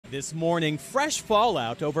This morning, fresh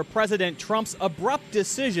fallout over President Trump's abrupt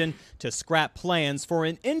decision to scrap plans for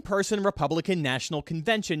an in-person Republican National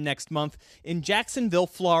Convention next month in Jacksonville,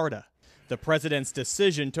 Florida. The president's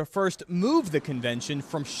decision to first move the convention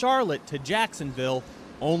from Charlotte to Jacksonville,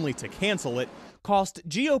 only to cancel it, cost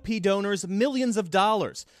GOP donors millions of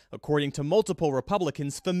dollars, according to multiple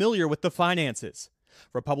Republicans familiar with the finances.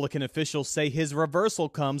 Republican officials say his reversal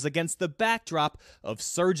comes against the backdrop of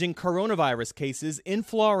surging coronavirus cases in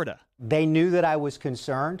Florida. They knew that I was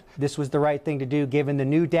concerned. This was the right thing to do given the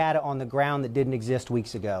new data on the ground that didn't exist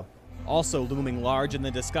weeks ago. Also looming large in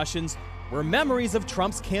the discussions were memories of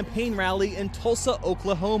Trump's campaign rally in Tulsa,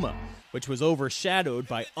 Oklahoma, which was overshadowed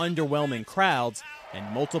by underwhelming crowds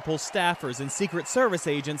and multiple staffers and Secret Service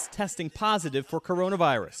agents testing positive for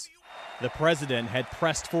coronavirus. The president had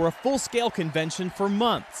pressed for a full-scale convention for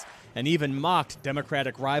months and even mocked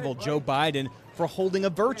Democratic rival Joe Biden for holding a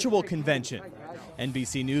virtual convention.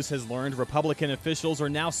 NBC News has learned Republican officials are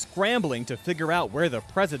now scrambling to figure out where the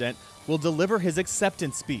president will deliver his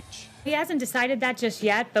acceptance speech. He hasn't decided that just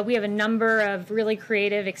yet, but we have a number of really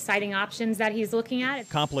creative, exciting options that he's looking at.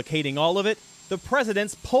 Complicating all of it, the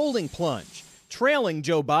president's polling plunge, trailing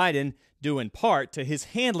Joe Biden, due in part to his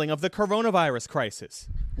handling of the coronavirus crisis.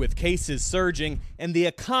 With cases surging and the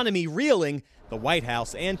economy reeling, the White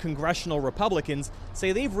House and congressional Republicans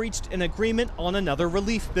say they've reached an agreement on another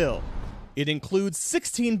relief bill. It includes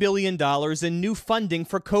 $16 billion in new funding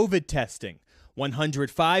for COVID testing,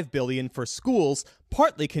 $105 billion for schools,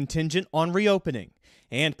 partly contingent on reopening,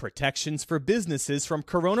 and protections for businesses from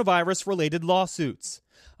coronavirus-related lawsuits.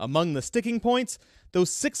 Among the sticking points, those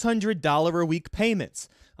 $600 a week payments,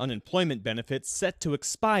 unemployment benefits set to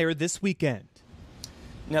expire this weekend.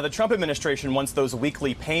 Now, the Trump administration wants those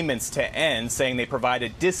weekly payments to end, saying they provide a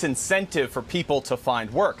disincentive for people to find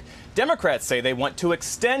work. Democrats say they want to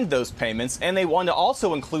extend those payments, and they want to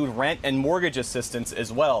also include rent and mortgage assistance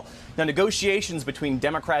as well. Now, negotiations between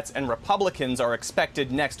Democrats and Republicans are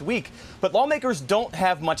expected next week, but lawmakers don't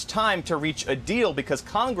have much time to reach a deal because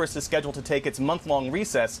Congress is scheduled to take its month-long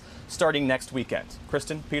recess starting next weekend.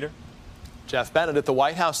 Kristen, Peter? Geoff Bennett at the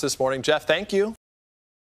White House this morning. Geoff, thank you.